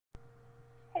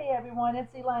everyone,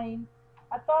 it's Elaine.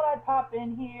 I thought I'd pop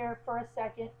in here for a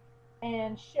second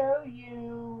and show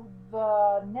you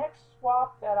the next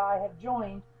swap that I have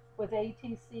joined with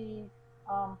ATC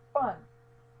Fun.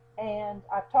 And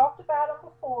I've talked about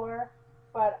them before,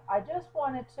 but I just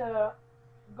wanted to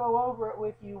go over it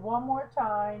with you one more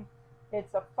time.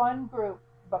 It's a fun group.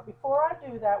 But before I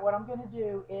do that, what I'm going to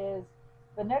do is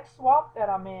the next swap that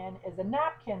I'm in is a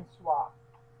napkin swap.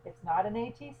 It's not an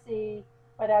ATC,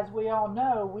 but as we all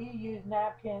know, we use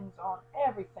napkins on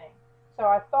everything. So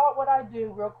I thought what I'd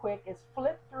do real quick is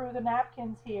flip through the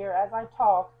napkins here as I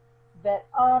talk that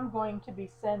I'm going to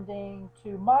be sending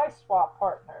to my swap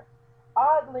partner.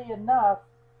 Oddly enough,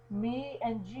 me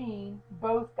and Jean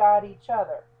both got each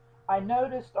other. I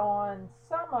noticed on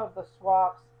some of the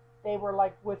swaps they were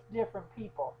like with different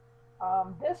people.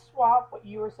 This swap, what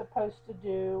you were supposed to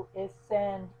do is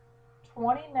send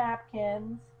 20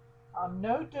 napkins,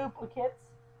 no duplicates,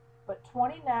 but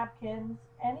 20 napkins,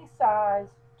 any size,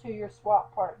 to your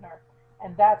swap partner,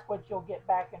 and that's what you'll get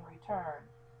back in return.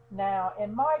 Now,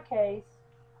 in my case,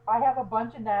 I have a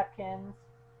bunch of napkins,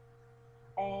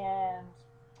 and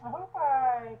I hope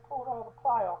I pulled all the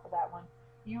ply off of that one.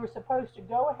 You were supposed to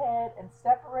go ahead and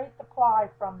separate the ply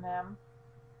from them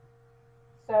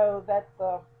so that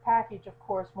the package, of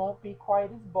course, won't be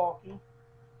quite as bulky.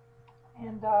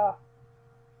 And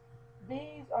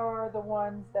these are the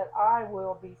ones that I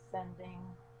will be sending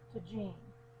to Jean.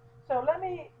 So let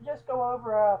me just go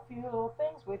over a few little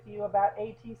things with you about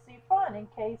ATC Fun in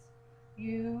case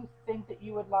you think that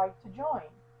you would like to join.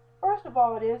 First of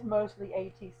all, it is mostly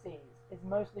ATCs. It's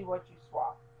mostly what you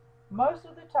swap. Most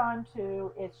of the time,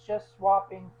 too, it's just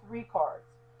swapping 3 cards.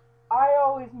 I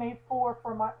always made 4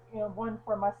 for my, one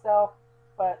for myself,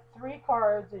 but 3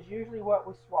 cards is usually what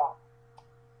we swap.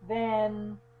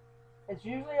 Then it's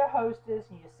usually a hostess,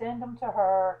 and you send them to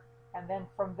her, and then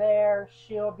from there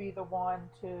she'll be the one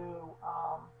to,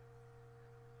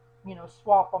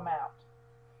 swap them out.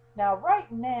 Now, right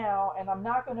now, and I'm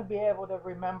not going to be able to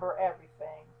remember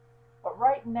everything, but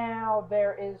right now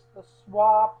there is the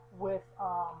swap with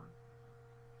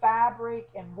fabric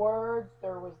and words.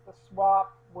 There was the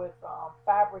swap with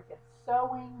fabric and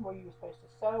sewing, where you were supposed to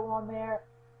sew on there.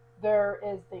 There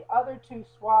is the other 2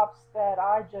 swaps that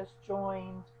I just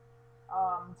joined,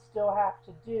 still have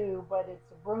to do, but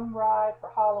it's a broom ride for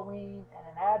Halloween and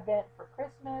an advent for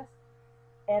Christmas.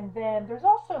 And then there's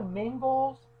also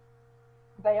mingles.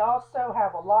 They also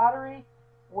have a lottery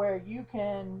where you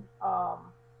can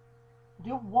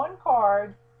do 1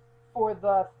 card for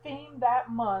the theme that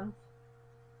month,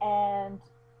 and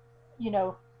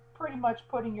pretty much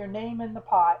putting your name in the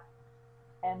pot.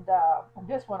 And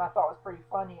this one I thought was pretty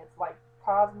funny. It's like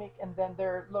cosmic, and then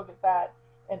there, look at that,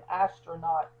 an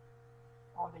astronaut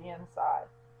on the inside.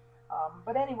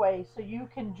 But anyway, so you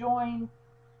can join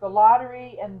the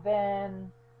lottery, and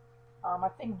then I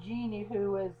think Jeannie,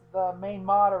 who is the main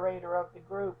moderator of the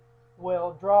group,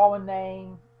 will draw a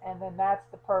name, and then that's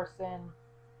the person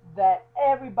that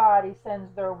everybody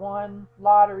sends their 1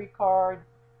 lottery card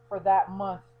for that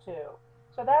month to.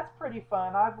 So that's pretty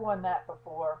fun. I've won that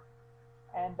before.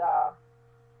 And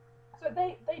so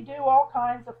they do all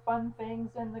kinds of fun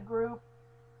things in the group.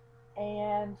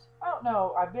 And I don't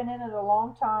know, I've been in it a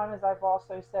long time, as I've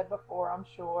also said before, I'm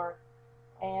sure.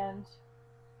 And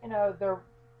they're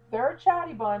a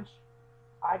chatty bunch.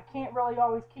 I can't really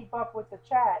always keep up with the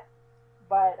chat,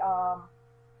 but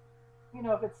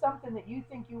if it's something that you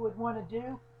think you would want to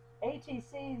do,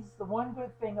 ATCs, the one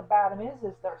good thing about them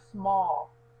is they're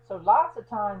small. So lots of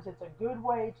times it's a good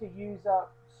way to use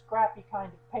up scrappy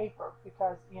kind of paper,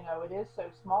 because it is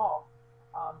so small,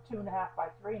 2.5 by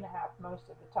 3.5 most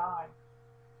of the time.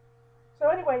 So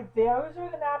anyway, those are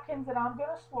the napkins that I'm going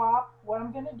to swap. What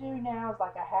I'm going to do now is,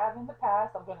 like I have in the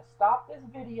past, I'm going to stop this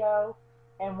video,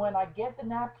 and when I get the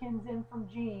napkins in from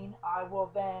Jean, I will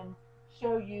then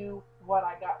show you what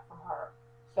I got from her.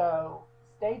 So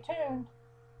stay tuned.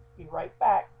 Be right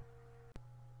back.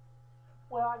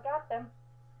 Well, I got them.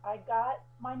 I got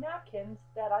my napkins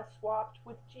that I swapped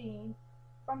with Jean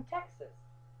from Texas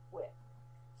with.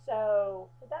 So,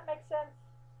 did that make sense?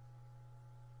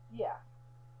 Yeah.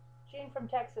 Jean from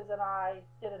Texas and I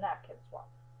did a napkin swap.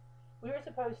 We were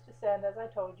supposed to send, as I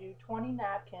told you, 20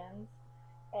 napkins.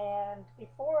 And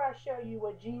before I show you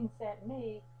what Jean sent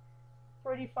me,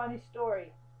 pretty funny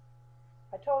story.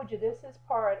 I told you this is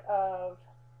part of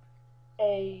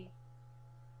a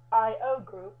IO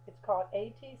group. It's called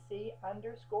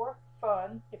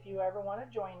ATC_fun, if you ever want to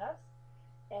join us.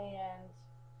 And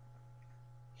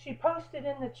she posted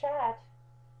in the chat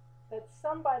that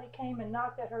somebody came and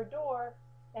knocked at her door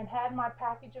and had my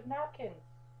package of napkins.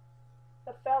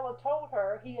 the fella told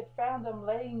her he had found them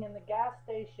laying in the gas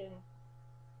station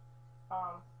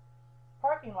um,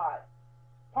 parking lot,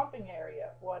 pumping area,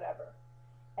 whatever.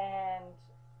 And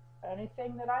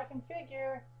anything that I can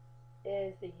figure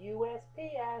is the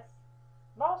USPS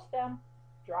lost them,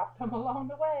 dropped them along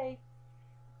the way.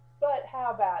 But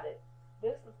how about it?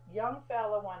 This young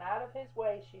fella went out of his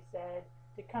way, she said,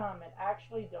 to come and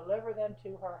actually deliver them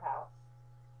to her house.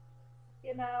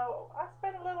 You know, I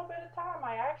spent a little bit of time.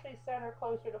 I actually sent her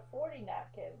closer to 40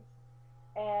 napkins.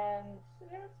 And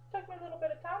it took me a little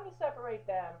bit of time to separate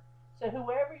them. So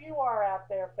whoever you are out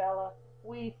there, fella,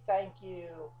 we thank you.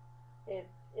 It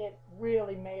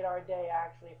really made our day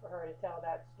actually for her to tell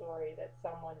that story that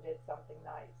someone did something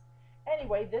nice.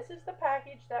 Anyway, this is the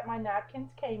package that my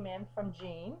napkins came in from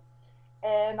Jean,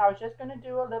 and I was just going to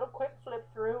do a little quick flip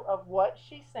through of what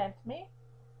she sent me.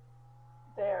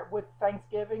 There, with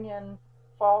Thanksgiving and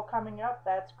fall coming up,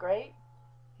 that's great.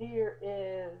 Here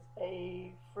is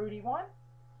a fruity one,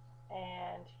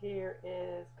 and here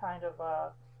is kind of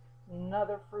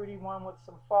another fruity one with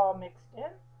some fall mixed in.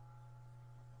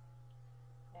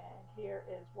 And here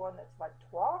is one that's like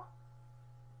trois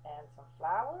and some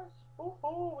flowers.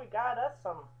 Ooh, we got us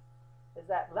some, is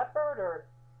that leopard or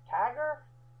tiger?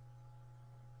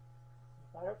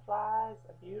 Butterflies,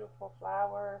 a beautiful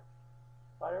flower,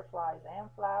 butterflies and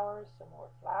flowers, some more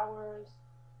flowers.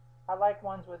 I like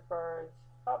ones with birds.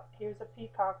 Oh, here's a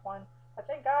peacock one. I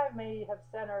think I may have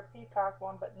sent her a peacock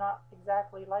one, but not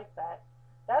exactly like that.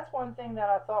 That's one thing that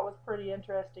I thought was pretty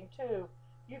interesting too.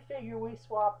 You figure we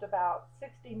swapped about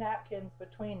 60 napkins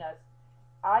between us.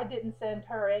 I didn't send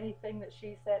her anything that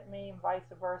she sent me and vice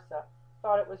versa.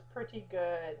 Thought it was pretty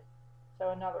good. So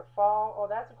another fall. Oh,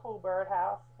 that's a cool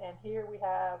birdhouse. And here we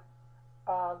have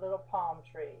a little palm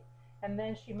tree. And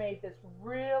then she made this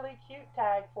really cute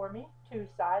tag for me,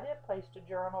 two-sided, placed a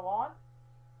journal on.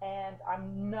 And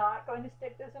I'm not going to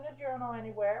stick this in a journal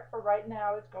anywhere. For right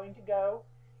now, it's going to go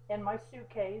in my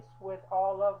suitcase with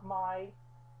all of my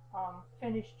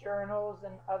finished journals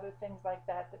and other things like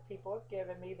that that people have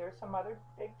given me. There's some other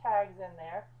big tags in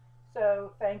there.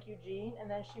 So thank you, Jean. And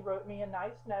then she wrote me a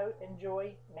nice note.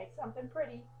 Enjoy, make something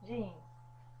pretty, Jean.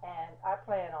 And I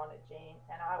plan on it, Jean,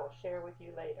 and I will share with you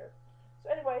later.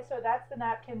 So anyway, so that's the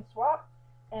napkin swap.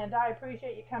 And I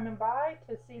appreciate you coming by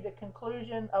to see the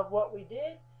conclusion of what we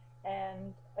did.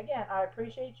 And again, I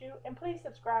appreciate you. And please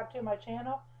subscribe to my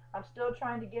channel. I'm still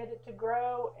trying to get it to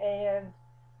grow, and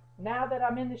now that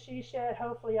I'm in the she shed,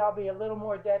 hopefully I'll be a little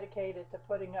more dedicated to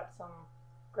putting up some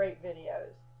great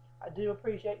videos. I do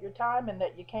appreciate your time and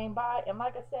that you came by. And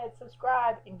like I said,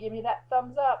 subscribe and give me that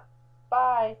thumbs up.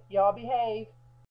 Bye. Y'all behave.